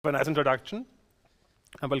a nice introduction,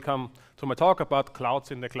 and welcome to my talk about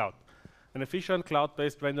clouds in the cloud, an efficient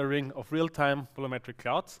cloud-based rendering of real-time volumetric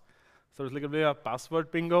clouds. So there's like a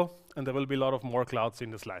buzzword bingo, and there will be a lot of more clouds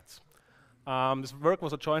in the slides. This work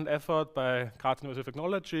was a joint effort by Karlsruhe University of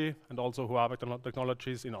Technology and also Huawei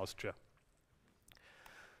Technologies in Austria.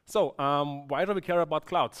 So why do we care about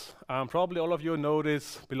clouds? Probably all of you know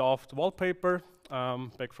this beloved wallpaper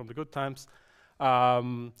back from the good times.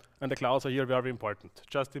 And the clouds are here very important.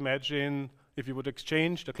 Just imagine if you would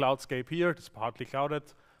exchange the cloudscape here, this partly clouded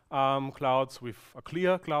clouds, with a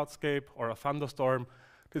clear cloudscape or a thunderstorm.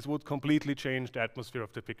 This would completely change the atmosphere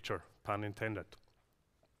of the picture, pun intended.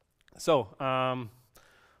 So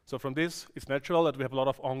from this, it's natural that we have a lot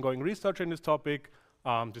of ongoing research in this topic.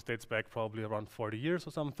 This dates back probably around 40 years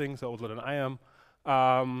or something, so older than I am.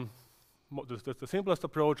 The simplest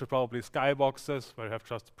approach is probably skyboxes, where you have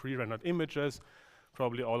just pre-rendered images.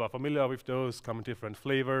 Probably all are familiar with those, come in different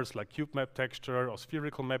flavors, like cube map texture or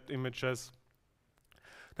spherical mapped images.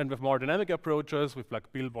 Then we have more dynamic approaches with like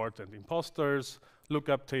billboards and imposters,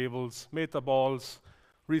 lookup tables, meta balls.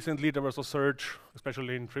 Recently there was a surge,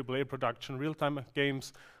 especially in AAA production, real-time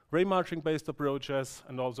games, ray marching based approaches,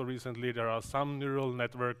 and also recently there are some neural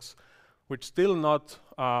networks which still not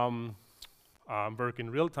work in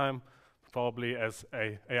real time. Probably as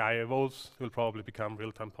AI evolves, will probably become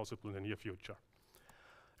real-time possible in the near future.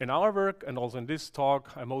 In our work, and also in this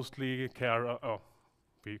talk, we mostly care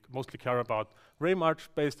about ray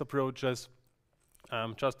march-based approaches.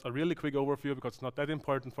 Just a really quick overview, because it's not that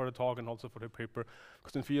important for the talk and also for the paper,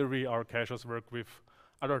 because in theory, our caches work with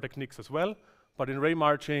other techniques as well. But in ray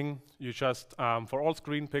marching, you just, for all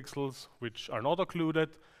screen pixels which are not occluded,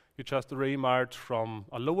 you just ray march from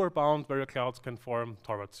a lower bound where your clouds can form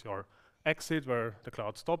towards your exit where the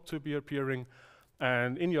clouds stop to be appearing.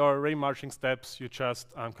 And in your ray marching steps, you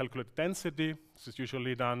just calculate density. This is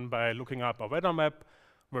usually done by looking up a weather map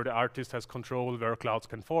where the artist has control where clouds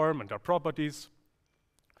can form and their properties,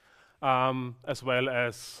 as well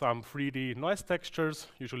as some 3D noise textures,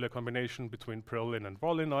 usually a combination between Berlin and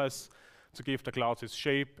volley noise, to give the clouds its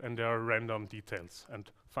shape and their random details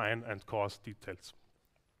and fine and coarse details.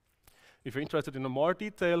 If you're interested in more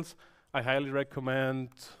details, I highly recommend,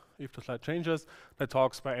 if the slide changes, the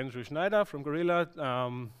talks by Andrew Schneider from Gorilla.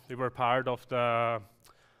 They were part of the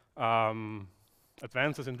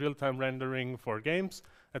advances in real-time rendering for games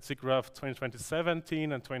at SIGGRAPH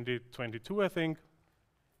 2017 and 2022, I think.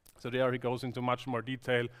 So there he goes into much more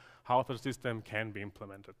detail how the system can be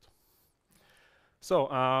implemented. So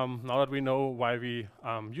now that we know why we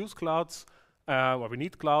use clouds, why we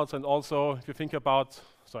need clouds, and also if you think about,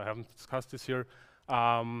 so I haven't discussed this here,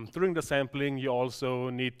 during the sampling, you also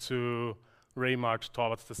need to ray march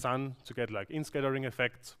towards the sun to get like in-scattering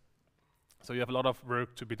effects. So you have a lot of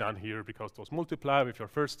work to be done here because those multiply with your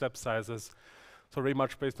first step sizes. So ray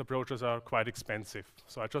march-based approaches are quite expensive.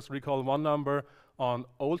 So I just recall one number on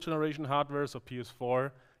old generation hardware, so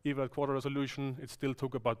PS4, even at quarter resolution, it still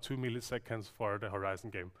took about 2 milliseconds for the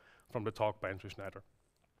Horizon game from the talk by Andrew Schneider.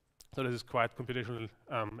 So this is quite computationally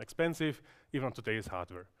expensive, even on today's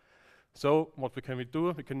hardware. So what can we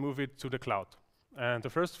do? We can move it to the cloud. And the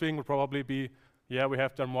first thing will probably be, yeah, we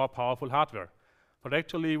have the more powerful hardware. But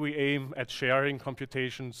actually, we aim at sharing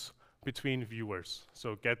computations between viewers.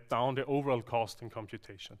 So get down the overall cost in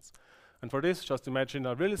computations. And for this, just imagine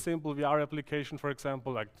a really simple VR application, for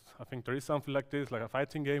example, like I think there is something like this, like a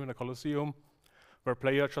fighting game in a Colosseum, where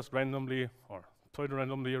players just randomly, or totally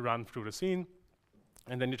randomly run through the scene.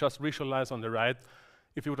 And then you just visualize on the right,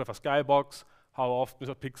 if you would have a skybox, how often is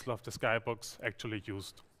a pixel of the skybox actually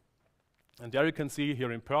used. And there you can see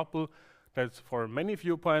here in purple that for many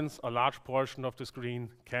viewpoints, a large portion of the screen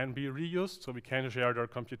can be reused, so we can share their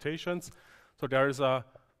computations. So there is a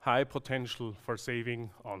high potential for saving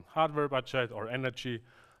on hardware budget or energy,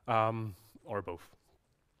 or both.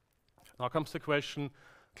 Now comes the question,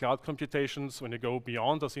 cloud computations, when you go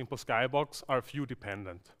beyond a simple skybox, are view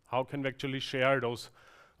dependent. How can we actually share those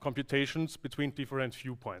computations between different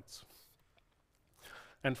viewpoints?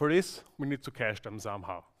 And for this, we need to cache them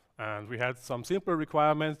somehow. And we had some simple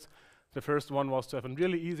requirements. The first one was to have a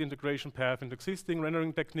really easy integration path into existing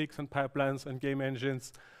rendering techniques and pipelines and game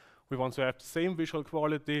engines. We want to have the same visual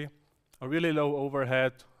quality, a really low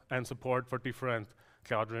overhead, and support for different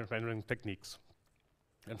cloud rendering techniques.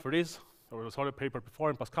 And for this, there was a paper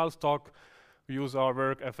before in Pascal's talk. We use our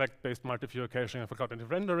work effect-based multi-viewer caching for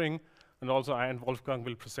cloud-native rendering. And also I and Wolfgang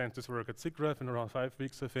will present this work at SIGGRAPH in around 5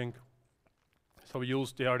 weeks, I think. So we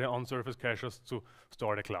use the on-surface caches to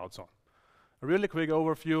store the clouds on. A really quick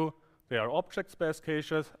overview, they are object-based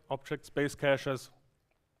caches,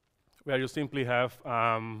 where you simply have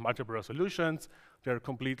multiple resolutions, They're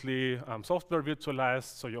completely software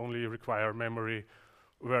virtualized, so you only require memory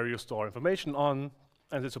where you store information on,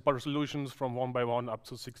 and they support resolutions from 1 by 1 up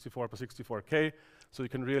to 64 by 64K, so you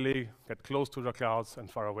can really get close to the clouds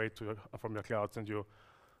and far away from your clouds, and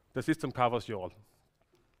the system covers you all.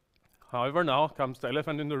 However, now comes the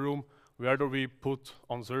elephant in the room. Where do we put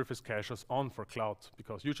on-surface caches on for clouds?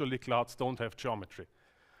 Because usually clouds don't have geometry.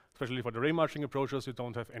 Especially for the ray marching approaches, you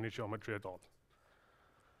don't have any geometry at all.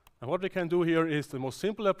 And what we can do here is the most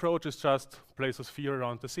simple approach is just place a sphere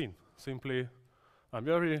around the scene. Simply,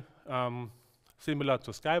 very similar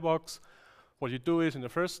to Skybox. What you do is, in the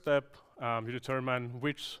first step, you determine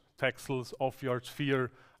which texels of your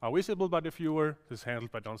sphere are visible by the viewer. This is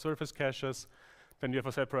handled by the on-surface caches. Then you have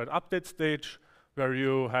a separate update stage where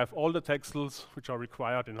you have all the texels which are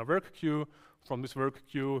required in a work queue. From this work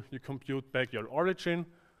queue, you compute back your origin.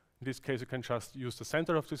 In this case, you can just use the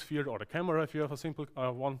center of the sphere or the camera if you have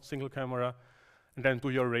a one single camera, and then do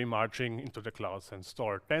your ray marching into the clouds and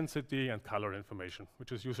store density and color information,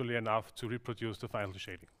 which is usually enough to reproduce the final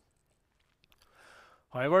shading.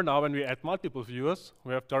 However, now when we add multiple viewers,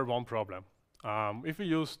 we have there one problem. If we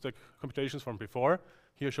use the computations from before,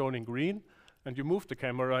 here shown in green, and you move the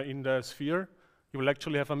camera in the sphere, you will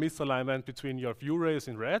actually have a misalignment between your view rays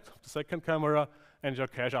in red, the second camera, and your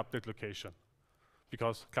cache update location,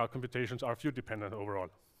 because cloud computations are view dependent overall.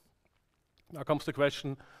 Now comes the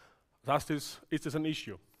question, is this an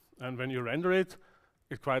issue? And when you render it,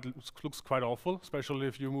 it looks quite awful, especially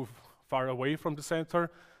if you move far away from the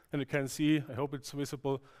center. And you can see, I hope it's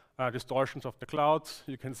visible, distortions of the clouds.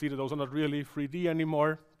 You can see that those are not really 3D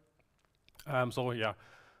anymore. So yeah,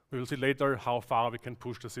 we will see later how far we can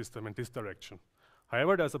push the system in this direction.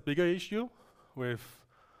 However, there's a bigger issue with,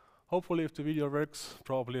 hopefully if the video works,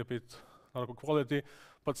 probably a bit not good quality,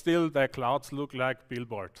 but still the clouds look like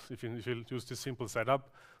billboards if you use this simple setup.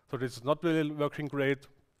 So this is not really working great.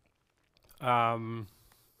 Okay.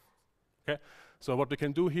 So what we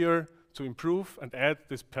can do here to improve and add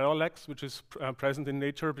this parallax, which is present in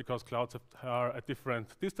nature because clouds are at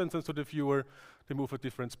different distances to the viewer. They move at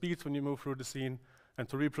different speeds when you move through the scene. And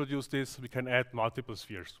to reproduce this, we can add multiple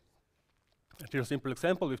spheres. And here's a simple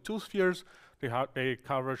example with two spheres. They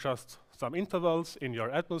cover just some intervals in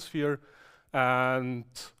your atmosphere, and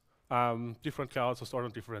different clouds are stored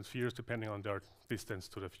on different spheres depending on their distance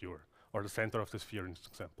to the viewer, or the center of the sphere in this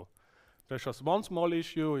example. There's just one small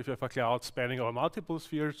issue. If you have a cloud spanning over multiple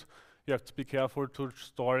spheres, you have to be careful to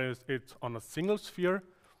store it on a single sphere,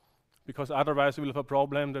 because otherwise you will have a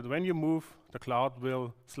problem that when you move, the cloud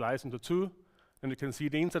will slice into two, and you can see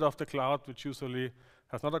the inside of the cloud, which usually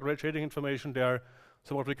has not a great shading information there.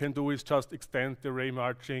 So what we can do is just extend the ray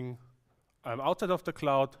marching outside of the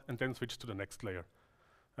cloud and then switch to the next layer.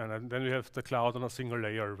 And then we have the cloud on a single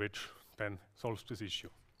layer, which then solves this issue.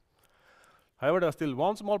 However, there's still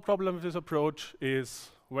one small problem with this approach, is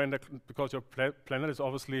when because your planet is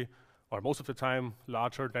obviously, or most of the time,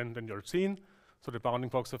 larger than your scene. So the bounding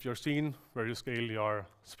box of your scene, where you scale your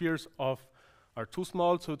spheres off, are too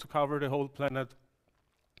small to cover the whole planet.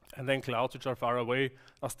 And then clouds which are far away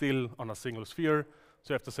are still on a single sphere.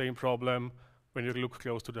 So you have the same problem when you look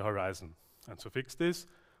close to the horizon. And to fix this,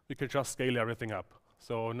 we can just scale everything up.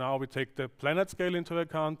 So now we take the planet scale into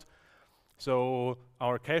account. So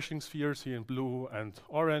our caching spheres here in blue and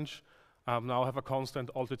orange now have a constant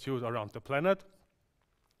altitude around the planet.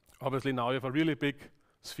 Obviously now you have a really big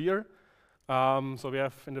sphere. So we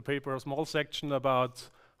have in the paper a small section about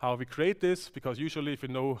how we create this, because usually if you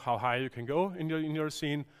know how high you can go in your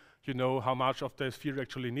scene, you know how much of the sphere you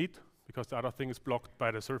actually need, because the other thing is blocked by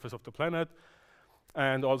the surface of the planet.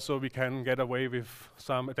 And also we can get away with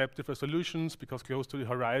some adaptive resolutions, because close to the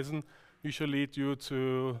horizon, usually due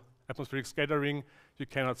to atmospheric scattering, you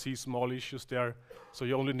cannot see small issues there. So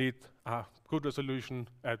you only need a good resolution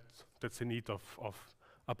that's the need of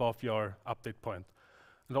above your update point.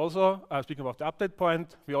 And also, speaking of the update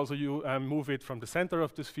point, we also move it from the center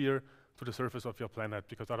of the sphere to the surface of your planet,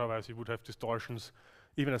 because otherwise you would have distortions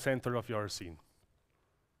even the center of your scene.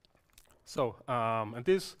 So, and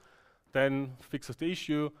this then fixes the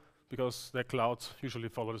issue, because the clouds usually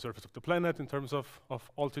follow the surface of the planet in terms of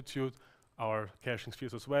altitude, our caching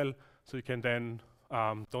spheres as well, so you can then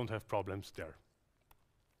don't have problems there.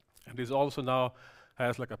 And this also now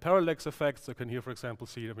has like a parallax effect, so you can here, for example,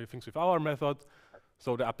 see things with our method.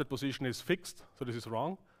 So the update position is fixed, so this is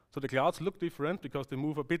wrong. So the clouds look different because they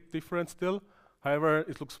move a bit different still. However,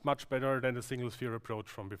 it looks much better than the single sphere approach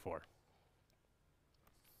from before.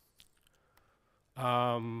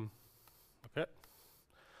 Okay.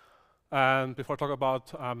 And before I talk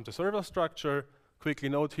about the server structure, quickly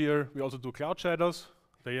note here, we also do cloud shadows.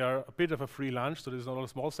 They are a bit of a free lunch, so this is not a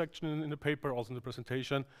small section in the paper, also in the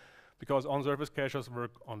presentation, because on-surface caches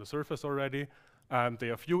work on the surface already. They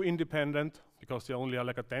are view independent because they only are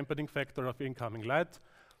like a dampening factor of incoming light.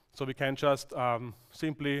 So we can just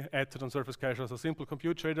simply add to the on-surface caches a simple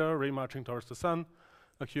compute shader, ray marching towards the sun,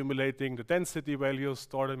 accumulating the density values,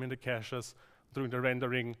 store them in the caches, doing the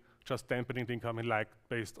rendering, just dampening the incoming light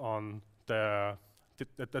based on the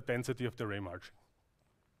density of the ray marching.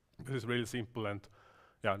 This is really simple and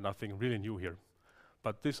yeah, nothing really new here.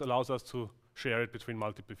 But this allows us to share it between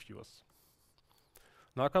multiple viewers.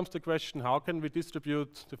 Now comes the question, how can we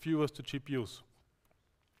distribute the viewers to GPUs?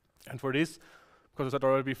 And for this, because I said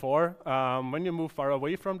already before, when you move far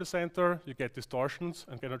away from the center, you get distortions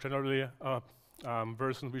and get a generally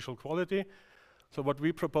worsen visual quality. So what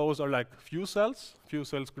we propose are like view cells. View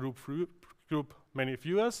cells group many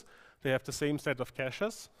viewers. They have the same set of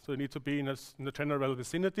caches, so they need to be in the general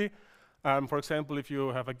vicinity. For example, if you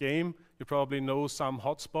have a game, you probably know some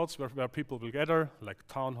hotspots where people will gather, like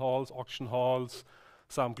town halls, auction halls,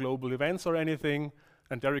 some global events or anything.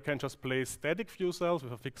 And there you can just place static view cells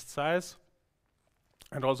with a fixed size.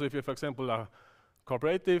 And also if you have, for example, a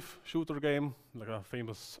cooperative shooter game, like a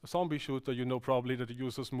famous zombie shooter, you know probably that the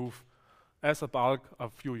users move as a bulk a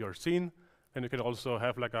view your scene. And you can also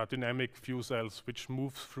have like a dynamic view cells which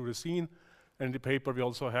moves through the scene. And in the paper we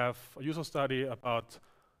also have a user study about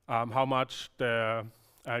how much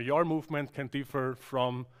your movement can differ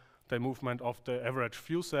from the movement of the average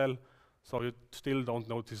view cell. So you still don't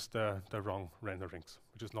notice the wrong renderings,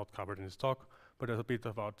 which is not covered in this talk, but there's a bit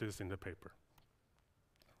about this in the paper.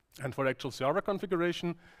 And for actual server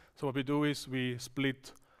configuration, so what we do is we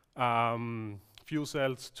split view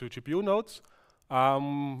cells to GPU nodes.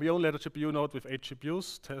 We only had a GPU node with 8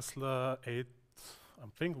 GPUs, Tesla 8, I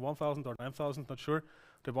think 1000 or 9000, not sure.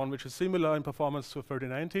 The one which is similar in performance to a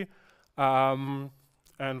 3090.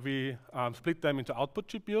 And we split them into output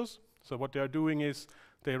GPUs. So what they are doing is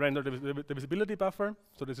they render the visibility buffer.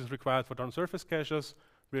 So this is required for on-surface caches.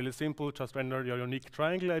 Really simple, just render your unique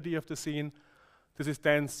triangle ID of the scene. This is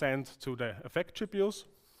then sent to the effect GPUs.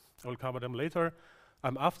 I will cover them later.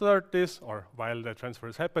 After this, or while the transfer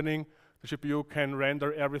is happening, the GPU can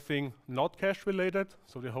render everything not cache related,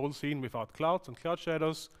 so the whole scene without clouds and cloud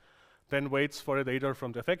shadows, then waits for the data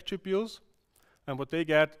from the effect GPUs. And what they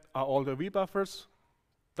get are all the V-buffers,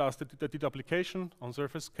 does the deduplication on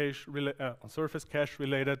surface cache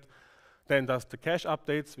related, then does the cache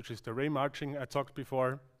updates, which is the ray marching I talked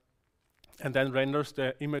before, and then renders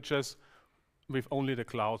the images with only the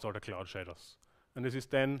clouds or the cloud shadows. And this is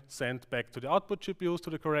then sent back to the output GPUs to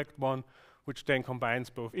the correct one, which then combines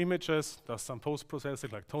both images, does some post-processing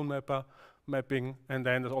like tone mapping, and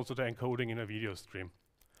then there's also the encoding in a video stream.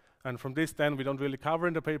 And from this then we don't really cover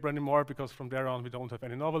in the paper anymore, because from there on we don't have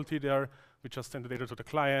any novelty there. We just send the data to the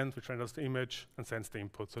client, which renders the image and sends the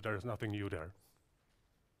input, so there is nothing new there.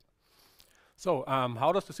 So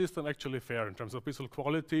how does the system actually fare in terms of visual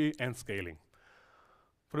quality and scaling?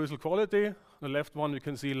 For visual quality, the left one you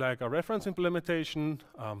can see like a reference implementation.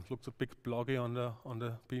 Looks a bit bloggy on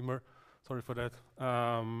the beamer. Sorry for that.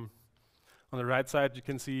 On the right side, you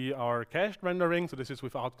can see our cached rendering. So this is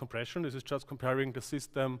without compression. This is just comparing the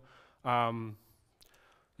system,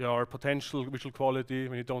 your potential visual quality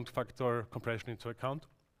when you don't factor compression into account.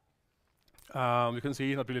 You can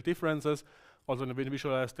see not really differences. Also, when we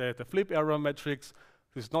visualize the flip error metrics,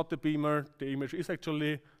 this is not the beamer. The image is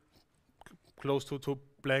actually close to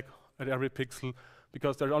black at every pixel,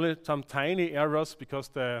 because there are only some tiny errors because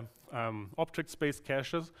the object space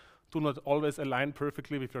caches do not always align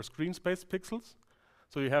perfectly with your screen space pixels.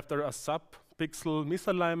 So you have there a sub-pixel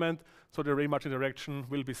misalignment, so the ray marching direction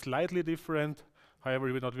will be slightly different. However,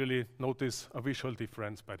 you will not really notice a visual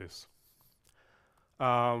difference by this.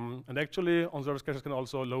 And actually, on-surface caches can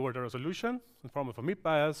also lower the resolution in the form of a mid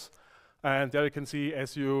bias. And there you can see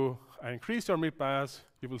as you increase your mid bias,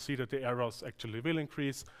 you will see that the errors actually will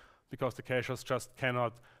increase, because the caches just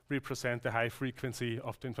cannot represent the high frequency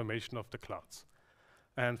of the information of the clouds.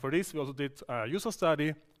 And for this, we also did a user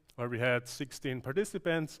study where we had 16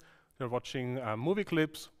 participants. They're watching movie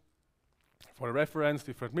clips for reference,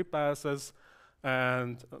 different mid biases.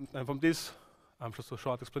 And from this, just a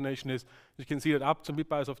short explanation is, you can see that up to mid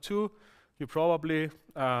bias of 2, you probably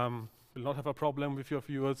will not have a problem with your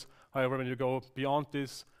viewers. However, when you go beyond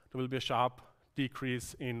this, there will be a sharp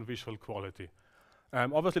decrease in visual quality.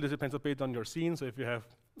 Obviously, this depends a bit on your scene. So if you have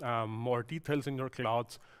more details in your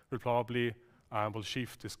clouds, you'll probably will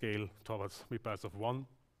shift the scale towards mid bias of 1.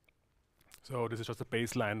 So this is just a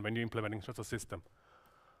baseline when you're implementing such a system.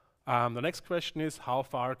 The next question is, how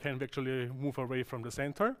far can we actually move away from the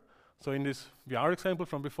center? So in this VR example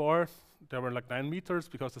from before, there were like 9 meters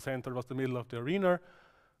because the center was the middle of the arena.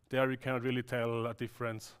 There you cannot really tell a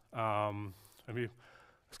difference. And we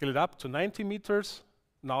scale it up to 90 meters.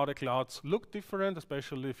 Now the clouds look different,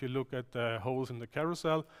 especially if you look at the holes in the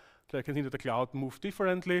carousel. There you can see that the cloud moved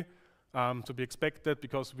differently, to be expected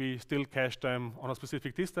because we still cache them on a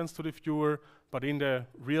specific distance to the viewer, but in the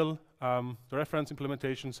real the reference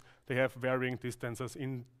implementations, they have varying distances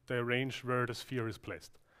in the range where the sphere is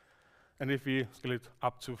placed. And if we scale it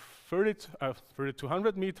up to 30 to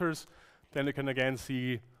 100 meters, then you can again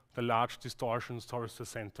see the large distortions towards the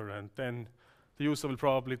center, and then the user will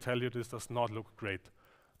probably tell you this does not look great.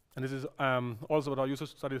 And this is also what our user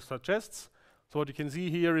study suggests. So what you can see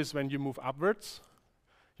here is when you move upwards,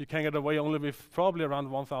 you can get away only with probably around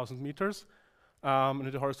 1,000 meters. And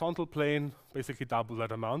in the horizontal plane, basically double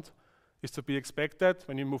that amount is to be expected.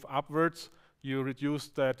 When you move upwards, you reduce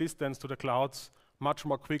the distance to the clouds much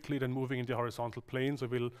more quickly than moving in the horizontal plane. So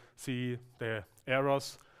we'll see the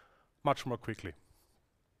errors much more quickly.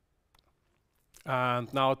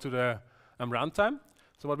 And now to the runtime.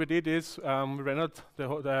 So what we did is we rendered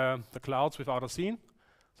the clouds without a scene.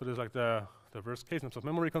 So there's like the worst case in terms of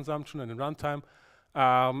memory consumption and in runtime,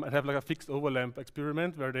 and have like a fixed overlap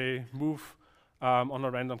experiment where they move on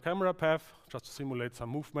a random camera path just to simulate some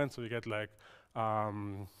movement. So you get like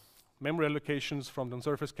memory allocations from the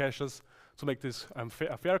surface caches to make this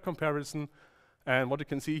a fair comparison. And what you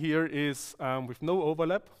can see here is with no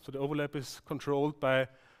overlap. So the overlap is controlled by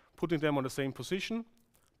putting them on the same position,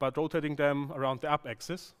 but rotating them around the up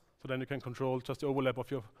axis. So then you can control just the overlap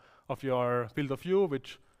of your field of view,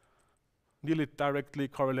 which nearly directly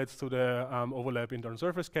correlates to the overlap in the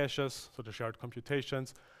surface caches, so the shared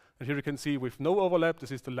computations. And here you can see with no overlap,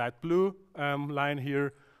 this is the light blue line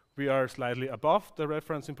here, we are slightly above the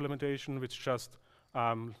reference implementation, which just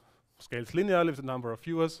scales linearly with the number of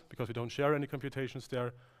viewers, because we don't share any computations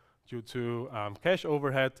there due to cache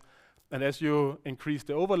overhead. And as you increase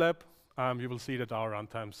the overlap, you will see that our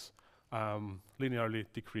runtimes linearly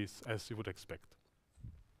decrease, as you would expect.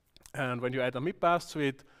 And when you add a mid-pass to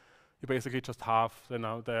it, you basically just halve the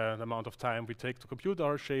amount of time we take to compute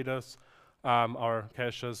our shaders, our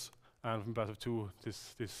caches, and from passive 2,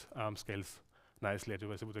 this scales nicely as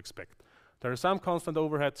you would expect. There is some constant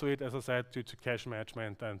overhead to it, as I said, due to cache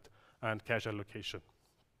management and cache allocation.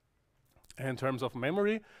 In terms of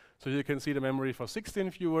memory, so you can see the memory for 16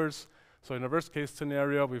 viewers. So in a worst case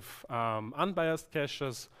scenario with unbiased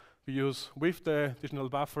caches, we use with the additional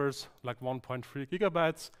buffers like 1.3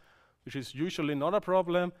 gigabytes, which is usually not a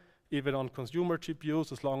problem, even on consumer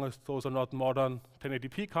GPUs, as long as those are not modern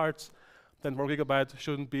 1080p cards, then 4 gigabytes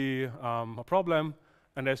shouldn't be a problem.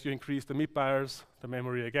 And as you increase the mid-bias, the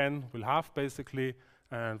memory again will halve basically,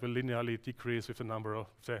 and will linearly decrease with the number of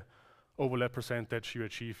the overlap percentage you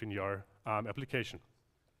achieve in your application.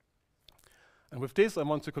 And with this, I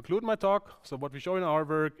want to conclude my talk. So what we show in our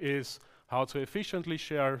work is how to efficiently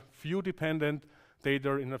share view-dependent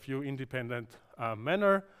data in a view-independent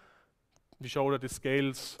manner. We show that it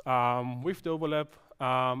scales with the overlap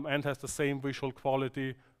and has the same visual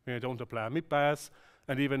quality when you don't apply a mid-bias.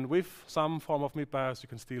 And even with some form of mid-bias, you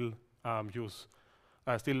can still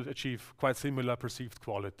still achieve quite similar perceived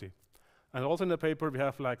quality. And also in the paper, we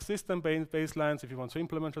have like system baselines if you want to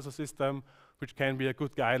implement as a system, which can be a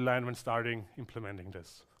good guideline when starting implementing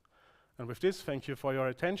this. And with this, thank you for your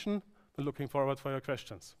attention. I'm looking forward for your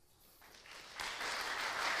questions.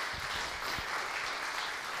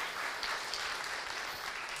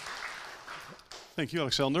 Thank you,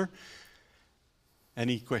 Alexander.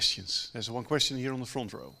 Any questions? There's one question here on the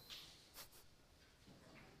front row.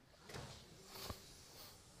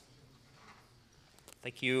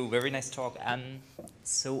 Thank you, very nice talk.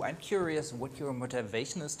 So I'm curious what your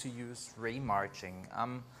motivation is to use ray marching.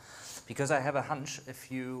 Because I have a hunch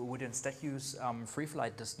if you would instead use free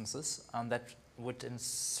flight distances, that would in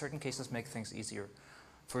certain cases make things easier.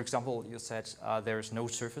 For example, you said there's no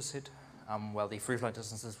surface hit. Well, the free flight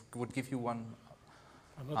distances would give you one.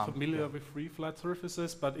 I'm not familiar with free flat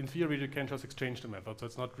surfaces, but in theory you can just exchange the method. So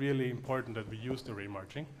it's not really important that we use the ray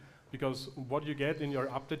marching, because what you get in your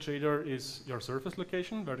update shader is your surface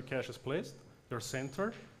location where the cache is placed, your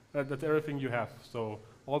center, that's everything you have. So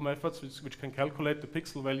all methods which can calculate the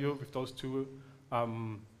pixel value with those two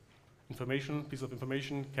pieces of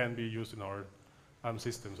information can be used in our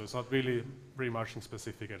system. So it's not really ray marching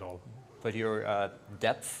specific at all. But your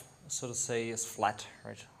depth, so to say, is flat,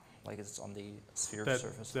 right? Like it's on the sphere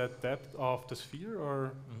surface. The depth of the sphere,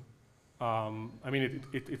 or I mean,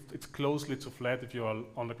 it's closely to flat if you are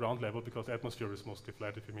on the ground level, because the atmosphere is mostly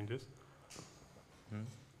flat. If you mean this.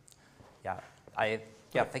 Yeah, thank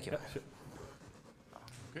you. Yeah, sure.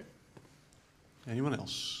 Okay. Anyone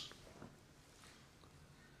else?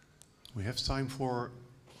 We have time for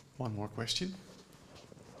one more question.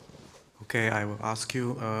 Okay, I will ask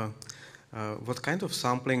you, what kind of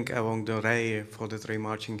sampling along the ray for the ray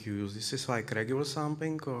marching you use? Is this like regular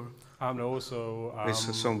sampling or No, so with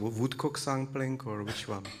some woodcock sampling or which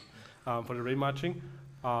one? For the ray matching,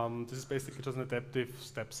 this is basically just an adaptive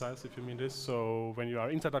step size, if you mean this. So when you are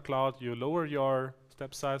inside a cloud, you lower your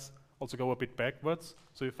step size, also go a bit backwards.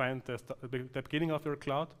 So you find the beginning of your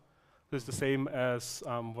cloud. This is the same as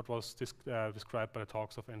what was described by the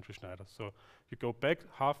talks of Andrew Schneider. So you go back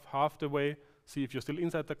half the way, see if you're still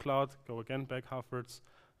inside the cloud, go again back halfwards.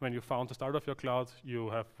 When you found the start of your cloud, you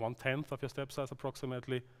have 1/10 of your step size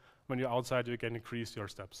approximately. When you're outside, you can increase your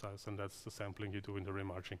step size, and that's the sampling you do in the ray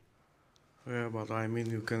marching. Yeah, but I mean,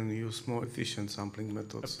 you can use more efficient sampling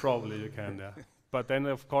methods. Probably you can, yeah. But then,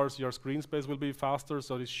 of course, your screen space will be faster,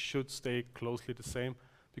 so this should stay closely the same.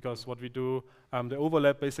 Because what we do, the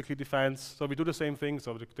overlap basically defines, so we do the same thing.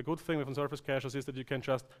 So the good thing with surface caches is that you can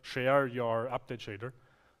just share your update shader.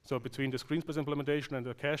 So between the screen space implementation and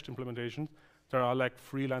the cached implementation, there are like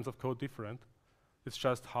 3 lines of code different. It's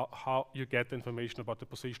just how you get the information about the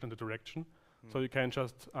position and the direction. So you can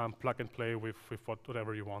just plug and play with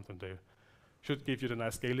whatever you want, and they should give you the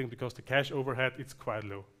nice scaling, because the cache overhead, it's quite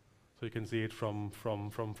low. So you can see it from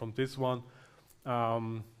this one.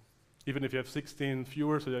 Even if you have 16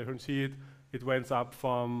 viewers, so you can see it, it went up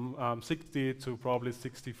from 60 to probably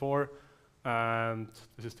 64, and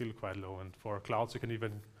this is still quite low. And for clouds, you can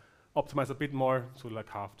even optimize a bit more to like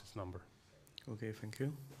half this number. Okay, thank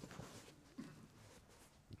you.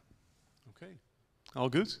 Okay, all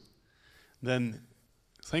good. Then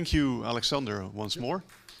thank you, Alexander, once more.